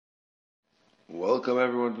Welcome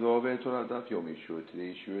everyone to the Ove Torah Daf Yomi Shur.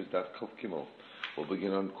 Today's Shur is Daf Kuf Kimel. We'll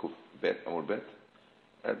begin on Kuf Bet Amor Bet.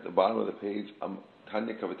 At the bottom of the page,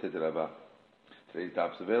 Tanya Kavatet Rabba. Today's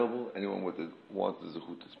Daf is available. Anyone wants the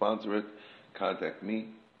Zechut to sponsor it, contact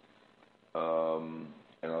me, and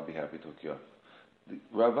I'll be happy to hook you up. The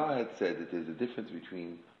Rava had said that there's a difference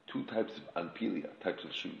between two types of anpilia, types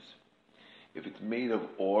of shoes. If it's made of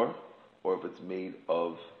ore, or if it's made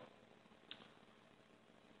of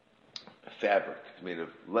fabric. It's made of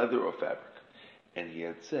leather or fabric. And he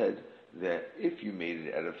had said that if you made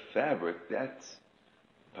it out of fabric, that's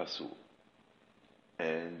pasul.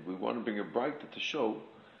 And we want to bring a Braita to show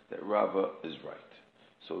that Rava is right.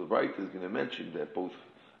 So the Braita is going to mention that both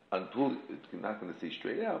Anpul, it's not going to say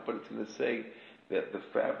straight out, but it's going to say that the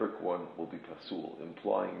fabric one will be pasul,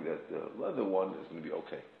 implying that the leather one is going to be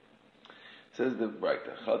okay. Says the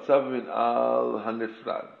Braita, Chatzav min al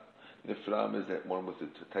hanifrad. Nifram is that one with a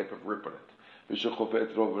type of rip on it. But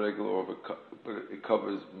it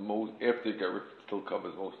covers most, after it got ripped, it still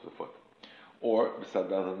covers most of the foot. Or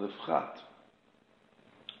sandal nifchat,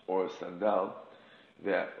 or a sandal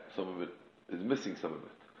that some of it is missing some of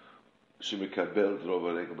it.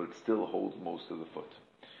 But it still holds most of the foot.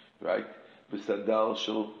 Right? Sandal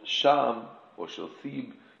shel sham or shel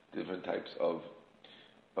thib, different types of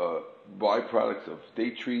byproducts of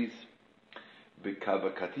date trees.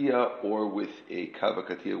 B'kavakatia, or with a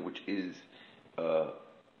kavakatia, which is a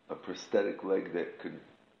prosthetic leg that can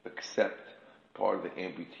accept part of the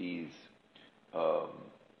amputee's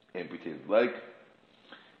amputated leg,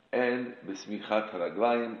 and b'smichat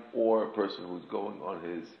haraglayim, or a person who's going on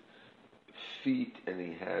his feet and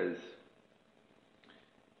he has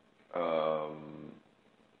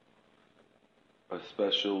a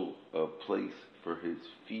special place for his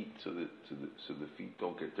feet, so the feet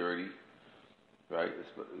don't get dirty. Right,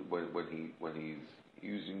 when he's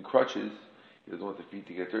using crutches, he doesn't want the feet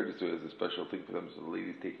to get dirty, so he has a special thing for them. So the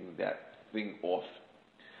lady's taking that thing off,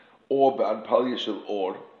 or ba'anpalia shel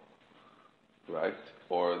or, right?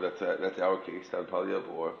 Or that's our case, ba'anpalia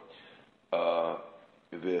or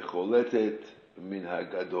vecholetet min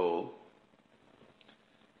hagadol.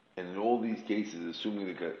 And in all these cases, assuming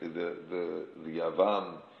the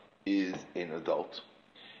yavam is an adult.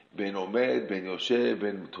 Ben Omed, Ben Yoshe,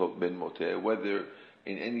 Ben Moteh, whether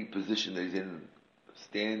in any position that he's in,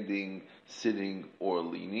 standing, sitting, or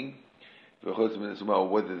leaning,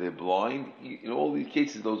 whether they're blind, in all these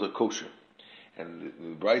cases, those are kosher. And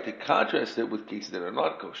the Braita contrasts it with cases that are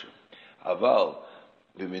not kosher. Aval,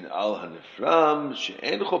 B'min al hanifram,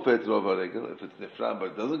 she'en chopet rov haregel, if it's nifram but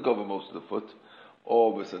it doesn't cover most of the foot,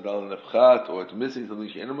 or b'sandal nefchat, or it's missing something,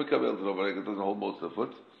 she'en mekabel rov haregel, doesn't hold most of the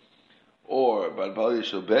foot, or Banpalia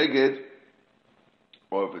shel beged,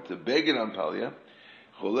 or if it's a beged on Palia,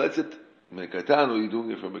 choletzet mekatan, or you're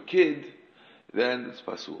doing it from a kid, then it's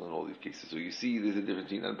pasul in all these cases. So you see there's a difference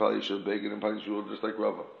between Banpalia shel beged and Palia shel, just like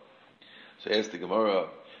Rava. So ask the Gemara,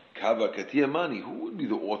 Kava Katia Mani, who would be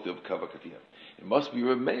the author of Kava Katia? It must be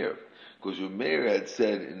Rav Meir, because Rav Meir had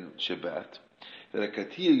said in Shabbat that a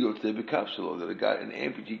Katia yotzei b'kavshalo, that an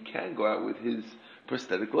amputee can go out with his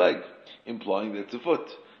prosthetic leg, implying that it's a foot.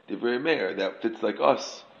 Divrei Meir, that fits like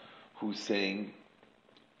us, who's saying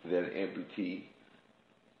that an amputee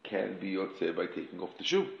can be yotzei by taking off the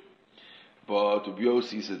shoe. But Rabbi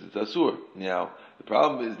Yossi says it's asur. Now, the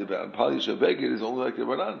problem is the Banpalia shel beged is only like the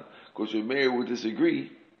Ranan, because Rabbi Meir would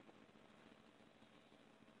disagree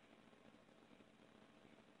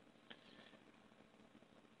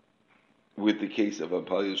with the case of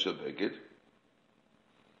Banpalia shel beged,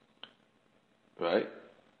 right?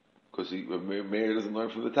 Because Meir doesn't learn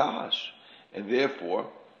from the Tahash. And therefore,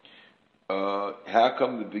 how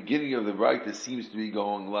come the beginning of the Braita seems to be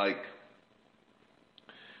going like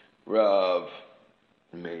Rav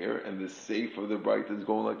Meir, and the Seif of the Braita is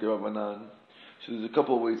going like the Rav Anan? So there's a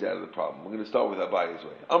couple of ways out of the problem. We're going to start with Abaya's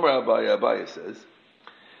way. Amar Abaya says,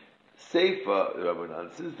 Seifa Rav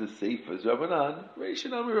Anan, since the Seifa is Rav Anan, Reish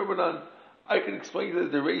and Amar Rav Anan, I can explain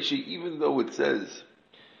that the Reish, even though it says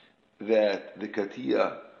that the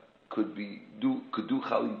Katia could do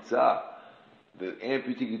chalitza, the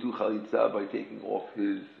amputee could do chalitza by taking off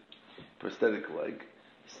his prosthetic leg,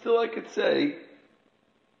 still I could say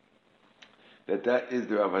that is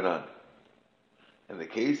the Ravanan. And the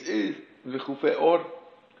case is v'chufe or,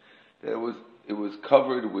 that it was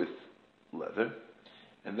covered with leather,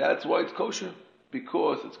 and that's why it's kosher,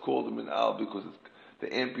 because it's called a min'al, because the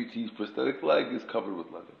amputee's prosthetic leg is covered with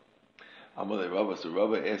leather. Amalei Rava, so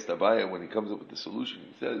Rava asked Abaya when he comes up with the solution,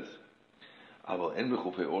 he says, what are you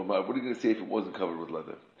going to say if it wasn't covered with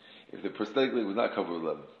leather? If the prosthetic leg was not covered with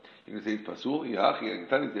leather? You can say it's pasul. Yachi, I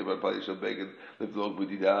can say about pal yishal beged liflog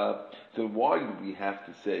b'dida. Then why do we have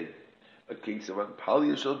to say a case of pal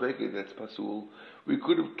yishal beged that's pasul? We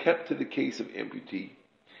could have kept to the case of amputee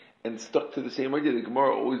and stuck to the same idea. The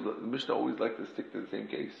Mishnah always liked to stick to the same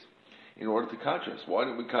case in order to contrast. Why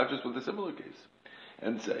don't we contrast with a similar case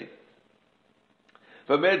and say?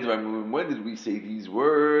 When did we say these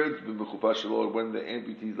words? When the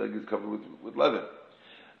amputee's leg is covered with leather.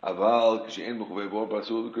 Aval, we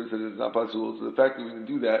could have said it's not pasul. So the fact that we didn't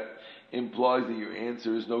do that implies that your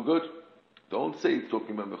answer is no good. Don't say it's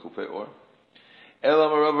talking about mechufei or.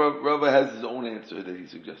 Elam Rava has his own answer that he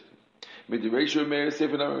suggested. So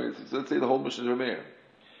let's say the whole Mishnah is Rameir.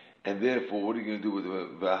 And therefore, what are you going to do with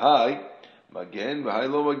Vahai? Magen, Vahai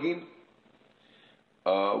lo magin.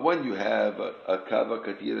 When you have a kava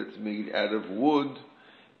katia that's made out of wood,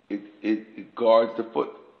 it guards the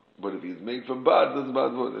foot. But if it's made from bad, it doesn't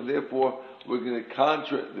bother the foot. And therefore,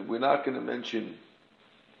 we're not going to mention,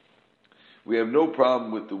 we have no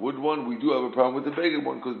problem with the wood one. We do have a problem with the beged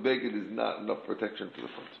one, because beged is not enough protection for the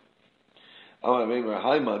foot.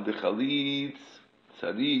 This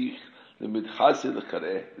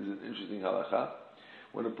is an interesting halacha.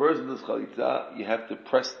 When a person does chalitza, you have to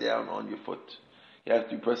press down on your foot. You have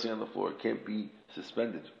to be pressing on the floor. It can't be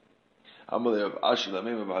suspended.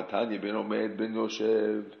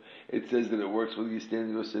 It says that it works whether you're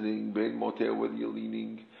standing or sitting, whether you're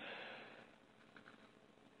leaning,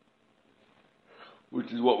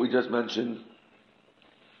 which is what we just mentioned.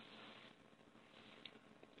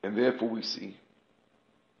 And therefore we see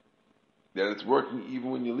that it's working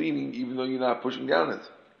even when you're leaning, even though you're not pushing down it.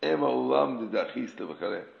 It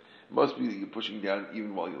must be that you're pushing down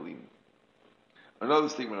even while you're leaning. Another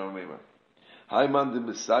statement on Meimar.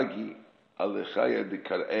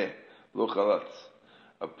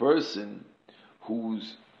 A person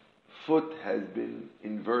whose foot has been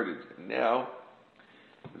inverted, and now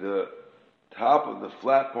the top of the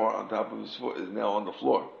flat part on top of his foot is now on the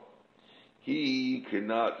floor. He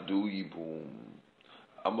cannot do yibum.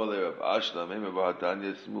 Amalei of Ashla, Meme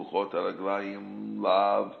Bahatanya, Smuchot Araglayim,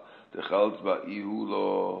 Lav, Techalz Ba'ihu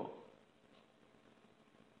Lo.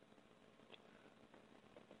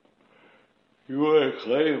 You want to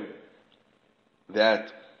claim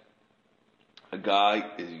that a guy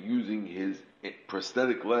is using his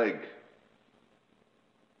prosthetic leg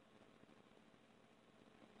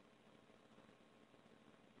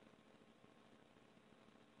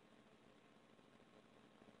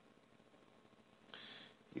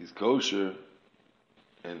he's kosher,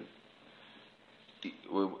 and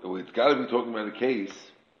it's got to be talking about a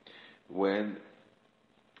case when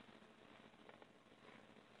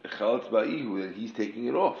chalatz ba'ihu, that he's taking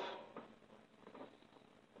it off.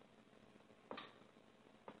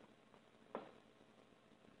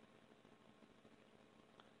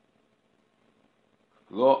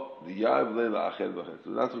 Lo the yav leila achel b'chen. So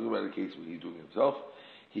we're not talking about a case where he's doing it himself.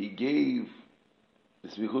 He gave the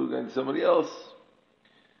smichut to somebody else,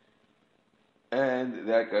 and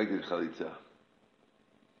that guy did chalitza.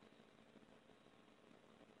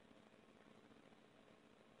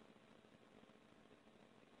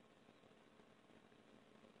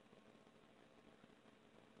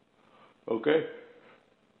 Okay.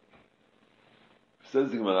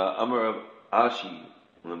 Says the Gemara, Amar of Ashi,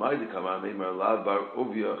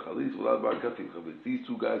 these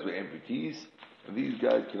two guys were amputees, and these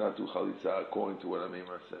guys cannot do chalitza according to what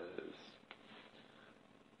Amemar says.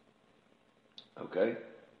 Okay?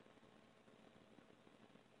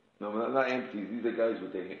 No, not amputees. These are guys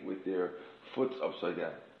with their foot upside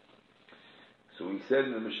down. So we said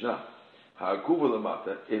in the Mishnah,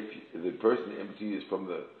 if the person amputee is from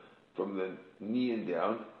the knee and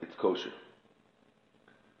down, it's kosher.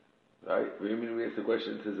 Right? We ask the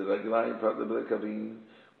question, it says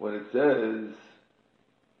when it says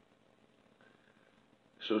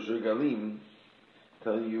Shosher Galim,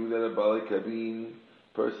 telling you that a Bali Kabin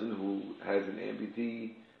person who has an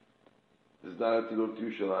amputee does not have to go to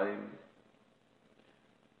Yerushalayim.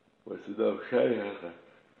 What's the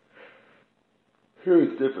Here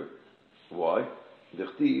it's different. Why? The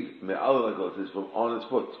Chtiv Me'al Lagos is from on his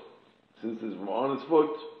foot. Since it's from on his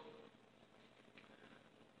foot,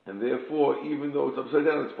 and therefore, even though it's upside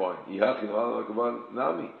down, it's fine.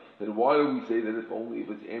 Then why do we say that if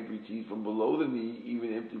it's amputee from below the knee,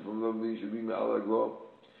 even empty from below the knee, should be me'al laglo?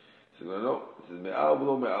 So no, it says me'al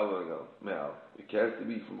below me'al laglo. Me'al. It has to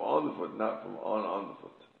be from on the foot, not from on the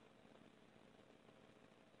foot.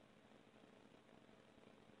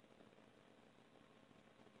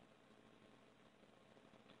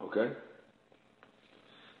 Okay?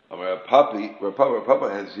 Rav Papa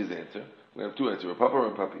has his answer. We have two answers, Rav Papa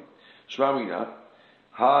and Papi. Shmamina,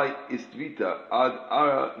 Hi istvita ad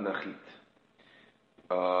ara nachit.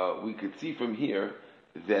 We could see from here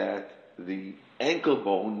that the ankle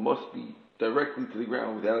bone must be directly to the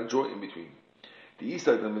ground without a joint in between. The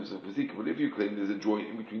Isaac is a physique, but if you claim there's a joint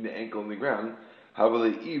in between the ankle and the ground, then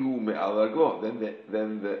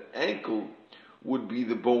the ankle would be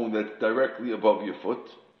the bone that's directly above your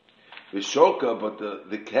foot. The shoka, but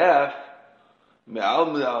the calf,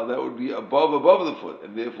 that would be above the foot,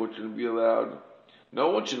 and therefore it shouldn't be allowed.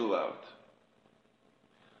 No one should allow it.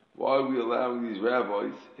 Why are we allowing these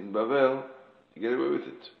rabbis in Bavel to get away with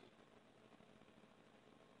it?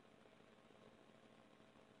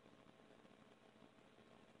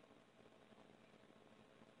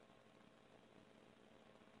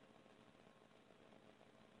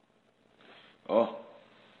 Oh,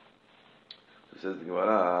 so says the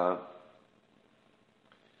Gemara.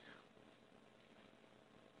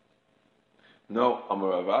 No,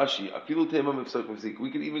 Amar Rav Ashi, afilu teimam if we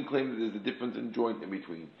can even claim that there's a difference in joint in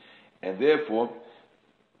between, and therefore,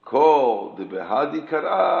 kol the behadi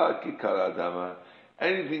kara ki kara dama.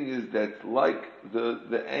 Anything is that's like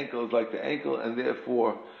the ankle is like the ankle, and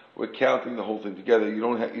therefore we're counting the whole thing together.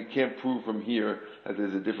 You can't prove from here that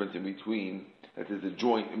there's a difference in between, that there's a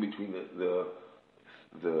joint in between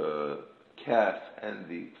the calf and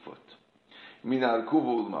the foot. Minar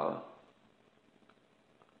kuvu ulma.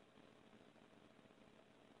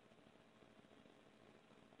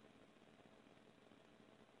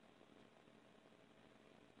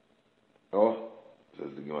 Oh,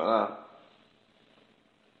 says the Gemara.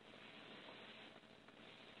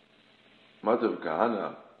 Matav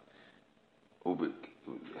Kahana.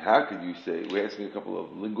 How could you say? We're asking a couple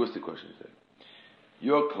of linguistic questions there.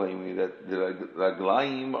 You're claiming that the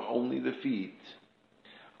raglaim are only the feet.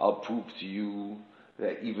 I'll prove to you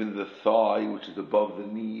that even the thigh, which is above the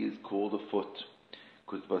knee, is called a foot.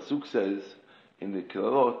 Because Pasuk says in the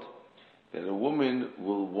Kilalot that a woman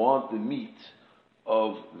will want the meat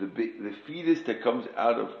of the fetus that comes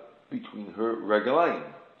out of between her raglaim.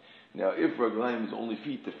 Now, if raglaim is only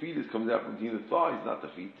feet, the fetus comes out between the thighs, not the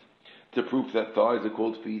feet. To prove that thighs are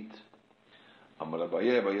called feet. Amar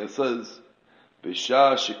Abaye says,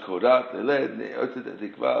 "B'shah shekorat leled ne'otet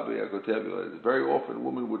etikva be'yakotev." Very often, a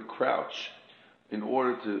woman would crouch in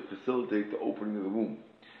order to facilitate the opening of the womb.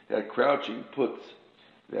 That crouching puts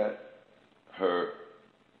that her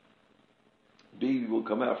baby will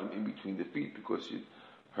come out from in between the feet because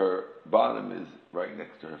her bottom is right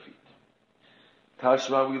next to her feet.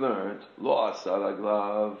 Tashma, we learned, lo asar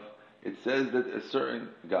aglav. It says that a certain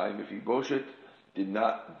guy, Mephibosheth, did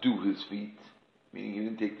not do his feet, meaning he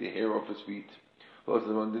didn't take the hair off his feet.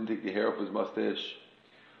 Someone didn't take the hair off his mustache.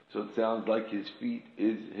 So it sounds like his feet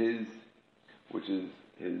is his, which is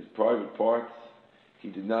his private parts. He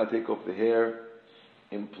did not take off the hair,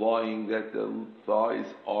 implying that the thighs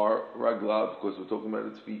are raglav, because we're talking about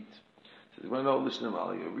its feet. He says, well, no, listen,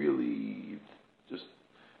 you're really just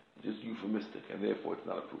euphemistic, and therefore it's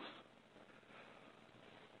not a proof.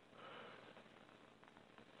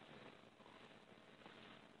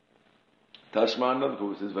 Tashma, another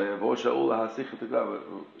proof, says,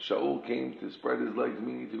 Shaul came to spread his legs,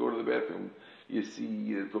 meaning to go to the bathroom. You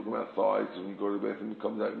see, talking about thighs, when you go to the bathroom, it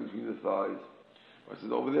comes out between the thighs. I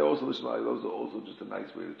says, over there also, listen, those are also just a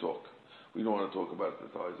nice way to talk. We don't want to talk about the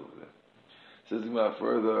thighs over there. Says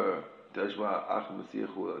further, Tashma, Ach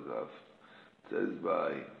Masiach Ulagav. Says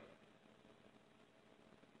by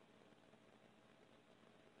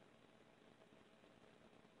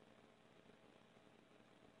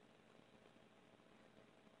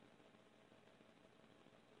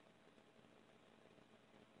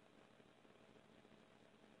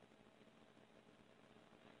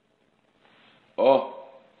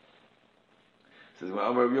says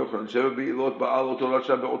Ma'amar Rabbi Yochanan, Sheva be'ilot ba'al oto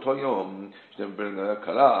rasha be'oto yom, shtem ben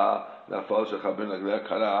kara, nafal shecha ben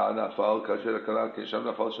kara, nafal kasher kara, kesham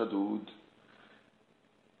nafal shadud.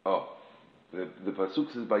 The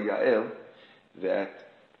pasuk says by Yael that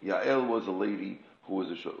Yael was a lady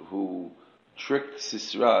who tricked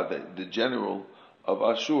Sisra, the general of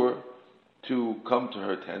Ashur, to come to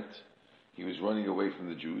her tent. He was running away from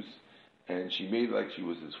the Jews, and she made like she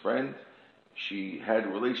was his friend. She had a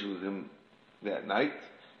relation with him that night,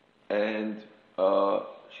 and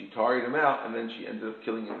she tired him out, and then she ended up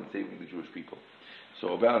killing him and saving the Jewish people.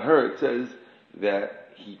 So about her, it says that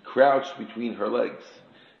he crouched between her legs.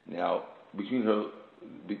 Now, but the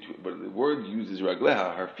word uses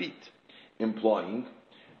ragleha, her feet, implying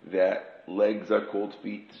that legs are called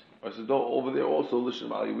feet. I said, no, over there also, listen,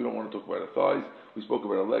 Mali, we don't want to talk about our thighs. We spoke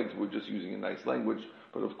about our legs. We're just using a nice language,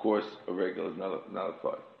 but of course, a regel is not a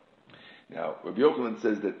thigh. Now, Rabbi Yochanan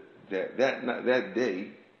says that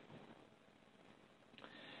day,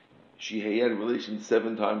 She had relations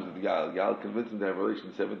 7 times with Yael. Yael convinced him to have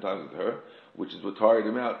relations 7 times with her, which is what tired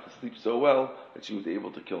him out to sleep so well that she was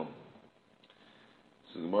able to kill him.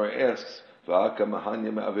 So the Gemara asks, how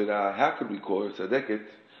could we call her tzaddiket?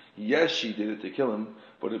 Yes, she did it to kill him,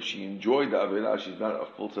 but if she enjoyed the avirah, she's not a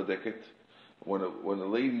full tzaddiket. When a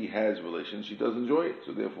lady has relations, she does enjoy it,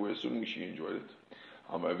 so therefore we're assuming she enjoyed it.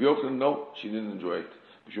 Amar Rav Yochanan, no, she didn't enjoy it.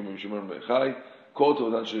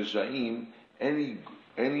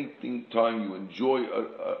 Anything time you enjoy a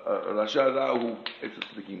rasha rahu, it's a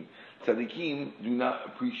tzaddikim. Tzaddikim do not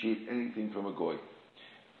appreciate anything from a goy,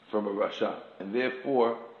 from a rasha, and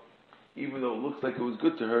therefore, even though it looks like it was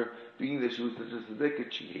good to her, being that she was such a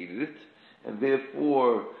tzaddiket, she hated it, and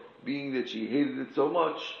therefore, being that she hated it so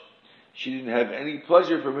much, she didn't have any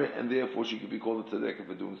pleasure from it, and therefore she could be called a tzaddiket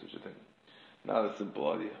for doing such a thing. Not a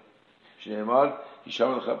simple idea. Shneimar,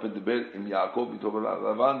 Hisham al-Chapet Deber im Yaakov b'tov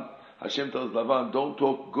Lavan. Hashem tells Lavan, don't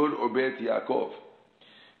talk good or bad to Yaakov.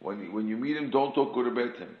 When you meet him, don't talk good or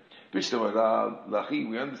bad to him.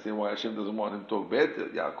 We understand why Hashem doesn't want him to talk bad to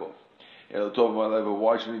Yaakov.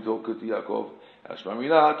 Why should he talk good to Yaakov?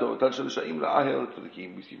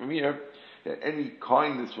 We see from here that any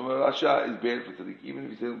kindness from a Rasha is bad for Tzaddik, even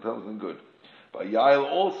if he says something good. But Yael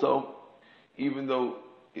also, even though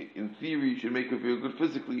in theory it should make her feel good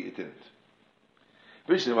physically, it didn't.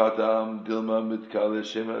 Over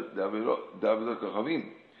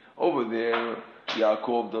there,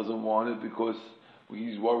 Yaakov doesn't want it because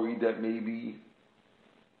he's worried that maybe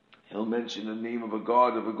he'll mention the name of a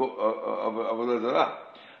god of a Lazarah.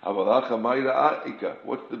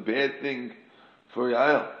 What's the bad thing for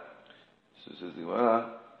Yael? So it says the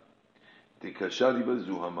Gemara, the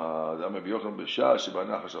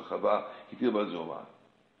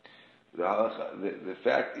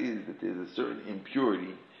fact is that there's a certain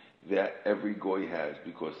impurity that every goy has,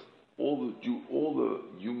 because all the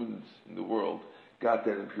humans in the world got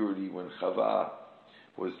that impurity when Chava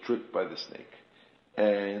was tricked by the snake,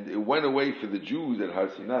 and it went away for the Jews at Har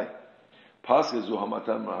Sinai. Pascha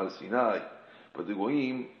Zuhamatan Har Sinai, but the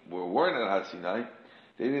goyim weren't at Har Sinai.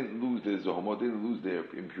 They didn't lose their zohamot, they didn't lose their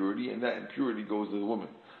impurity, and that impurity goes to the woman.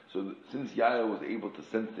 So since Yael was able to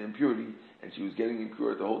sense the impurity, and she was getting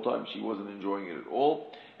impure the whole time, she wasn't enjoying it at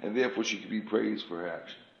all, and therefore she could be praised for her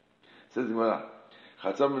action. Says the Gemara,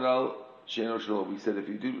 we said if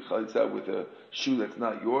you do chalitza with a shoe that's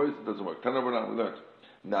not yours, it doesn't work. Tanav we learned.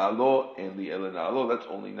 Na'alo and the ele na'alo, that's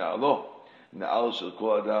only na'alo. Na'al shel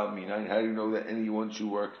kol adam minayin. How do you know that any one shoe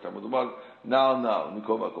works? Talmud Umar. Na'al.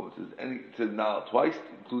 Mikol makom. It says na'al twice,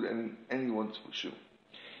 include anyone's shoe.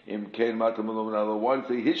 Im kein matam alom na'alo. Why did it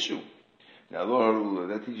say his shoe? Na'alo harula.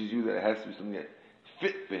 That teaches you that it has to be something that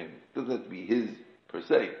fit for him. It doesn't have to be his per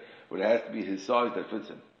se, but it has to be his size that fits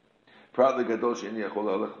him. Prat legadol she'eni yachol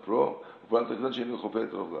halach pro. Prat legadol she'eni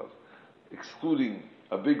chopet roglav. Excluding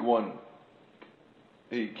a big one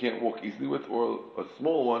that you can't walk easily with, or a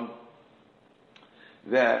small one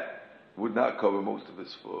that would not cover most of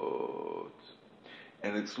his foot.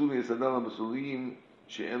 And excluding a sandal masulim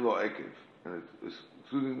she'en lo ekev, and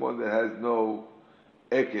excluding one that has no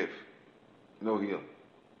ekev, no heel.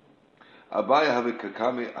 Abaya have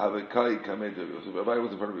kai kamed Yosef. Abaya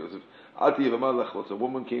was in front of Yosef. Ati yevamar a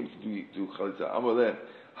woman came to do chalitza. Amaleh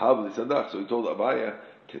havli sadach. So he told Abaya,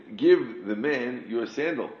 give the man your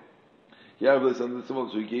sandal. So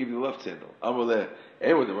he gave you the left sandal. Amaleh.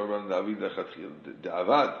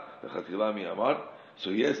 So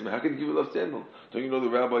he asked him, how can you give you the left sandal? Don't you know the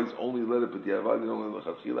rabbis only let it, but the avad, they don't let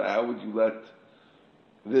it. How would you let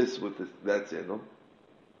this with that sandal?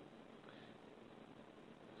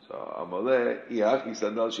 So Amaleh,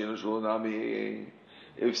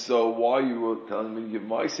 if so, why you were telling me to give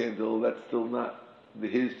my sandal? That's still not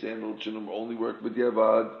his sandal. It shouldn't only work with the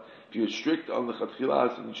avad. If you're strict on the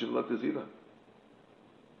chatchila, you shouldn't let this either.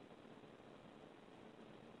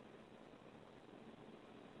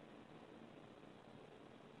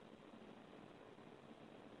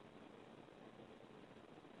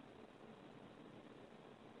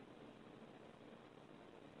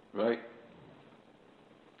 Right?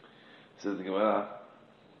 Says the Gemara.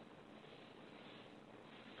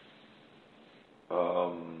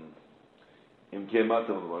 Okay,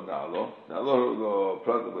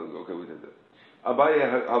 we did that. Abaya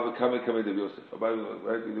have a kame of Yosef. Abaya,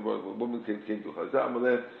 right? The woman came to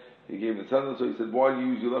Chazah. He gave him the sandal, so he said, why do you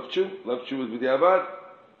use your left shoe? Left shoe is with the avad.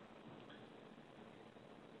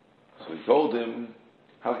 So he told him,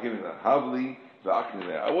 Havli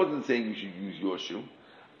v'akneh. I wasn't saying you should use your shoe.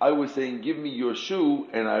 I was saying, give me your shoe,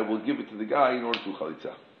 and I will give it to the guy in order to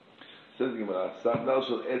chalitza. Says the Gemara, sandal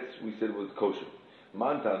shel etz, we said was kosher.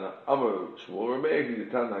 Mantana, Amar Shmuel Rameir, the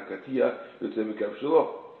Tana Katia, Yotzei Mekav Shelo.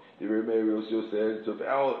 The Rebbe also said, so if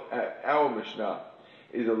our Mishnah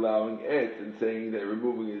is allowing it and saying that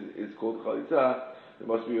removing is called chalitza, there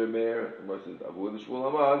must be a mayor, it must be Abu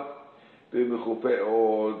Shmuel Amad,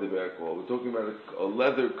 or the Berkol. We're talking about a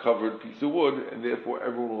leather covered piece of wood, and therefore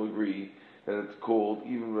everyone will agree that it's called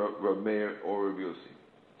even Rav Meir or Rav Yossi.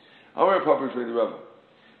 Our Papa Shmei Rava.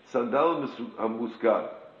 Sandal Muskad.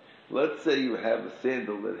 Let's say you have a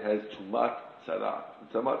sandal that has Tumat Tzarat.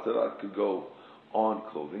 Tumat Tzarat could go on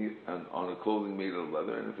clothing, and on a clothing made of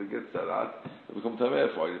leather, and if it gets Tzarat, it becomes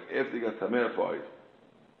Tamerified. If after it got Tamerified,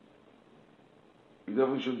 you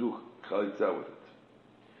definitely should do Chalitza with it.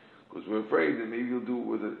 Because we're afraid that maybe you'll do it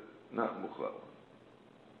with it, not Mukhlal.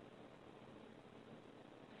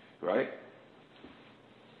 Right?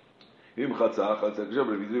 But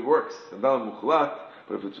if it works, Sandal Mukhlat,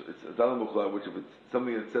 but if it's Sandal Mukhlat, which if it's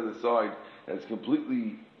something that's set aside and it's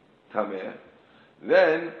completely Tameh,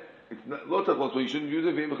 then it's not Lotak, so you shouldn't use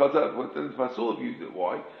it, but then it's Fasul if you use it.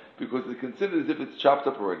 Why? Because it's considered as if it's chopped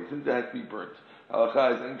up already, since it has to be burnt.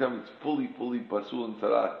 Halakha is anytime it's fully Fasul and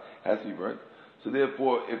Sarat, has to be burnt. So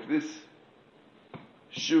therefore, if this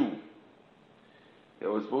shoe that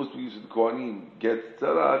was supposed to be used for the Kohanim gets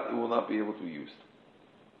Tzarat, it will not be able to be used.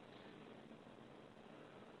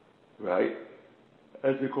 Right?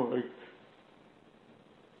 As according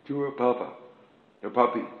to a papa. A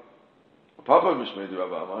puppy. A papa Mishmei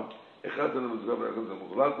Rav Amar.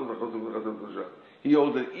 He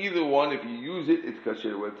holds that either one, if you use it, it's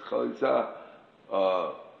kasher. Whether it's chalitza,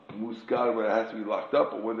 muskar, where it has to be locked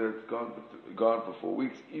up, or whether it's gone for 4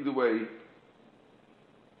 weeks, either way,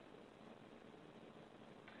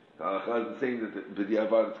 Halacha is saying that the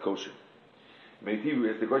V'diavad is kosher. Meitivu,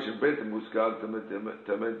 ask the question, bet muskar,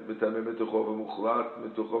 v'tameh metocho, v'muchlat,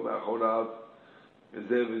 metocho, v'achorav,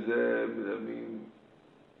 v'zeh, I mean,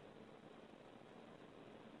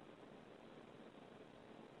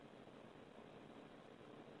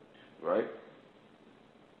 right?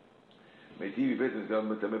 Meitivu, bet muskar,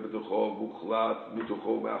 v'tameh metocho, v'muchlat,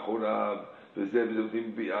 metocho, v'achorav,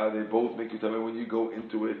 v'zeh, they both make you tameh when you go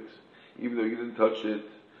into it, even though you didn't touch it.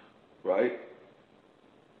 Right?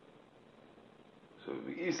 So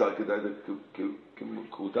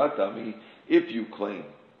if you claim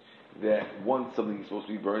that once something is supposed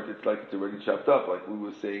to be burnt, it's like it's already chopped up, like we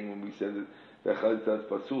were saying when we said that chalitza is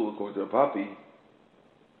pasul according to a papi,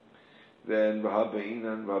 then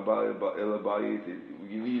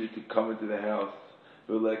you need it to come into the house.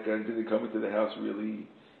 It didn't come into the house really,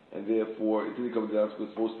 and therefore it didn't come into the house because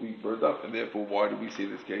it's supposed to be burnt up, and therefore why do we say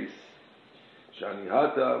this case? Since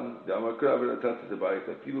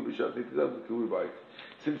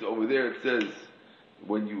over there it says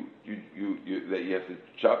when you that you have to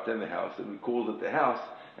chop down the house, and we call it the house,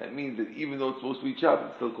 that means that even though it's supposed to be chopped,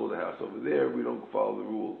 it's still called the house. Over there, we don't follow the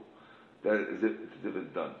rule that it's as if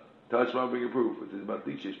it's done. Tashma, bring a proof. It says if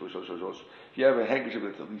you have a handkerchief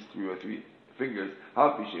that's at least 3 fingers,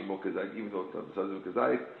 even though it's not the size of a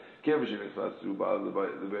kazayit,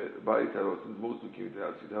 since most of the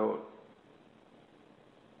house.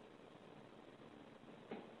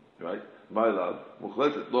 Right? My love,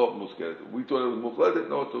 mukhletet, lo muskeret. We thought it was mukhletet,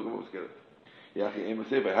 no, it's talking about muskeret. Yachi ema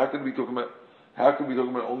sefer. How can we talk about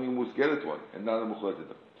only a muskeret one and not a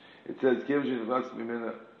mukhletet? It says kevjin vas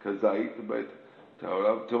mimena kazait beit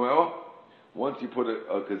ta'orav tomeo. Once you put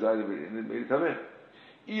a kazait of it in, it made it tameh.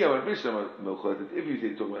 If you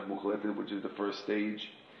say talking about mukhletet, which is the first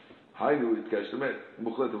stage, hainu it kash tamet.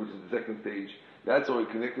 Mukhletet, which is the second stage, that's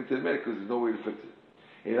already connected to the met because there's no way to fix it.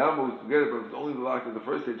 In Amos together, but if it's only the lock of the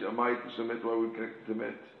first stage, I might Shemet, why we connect to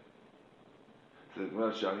Met. It says,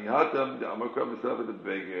 Shani Hatam, the Amakra myself at the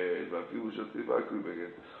beggar,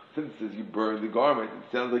 since it says you burn the garment,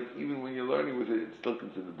 it sounds like even when you're learning with it, it's still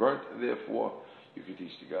considered burnt, and therefore you can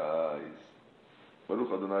teach the guys.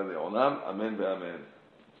 Baruch Adonai Le'olam, Amen ve'amen.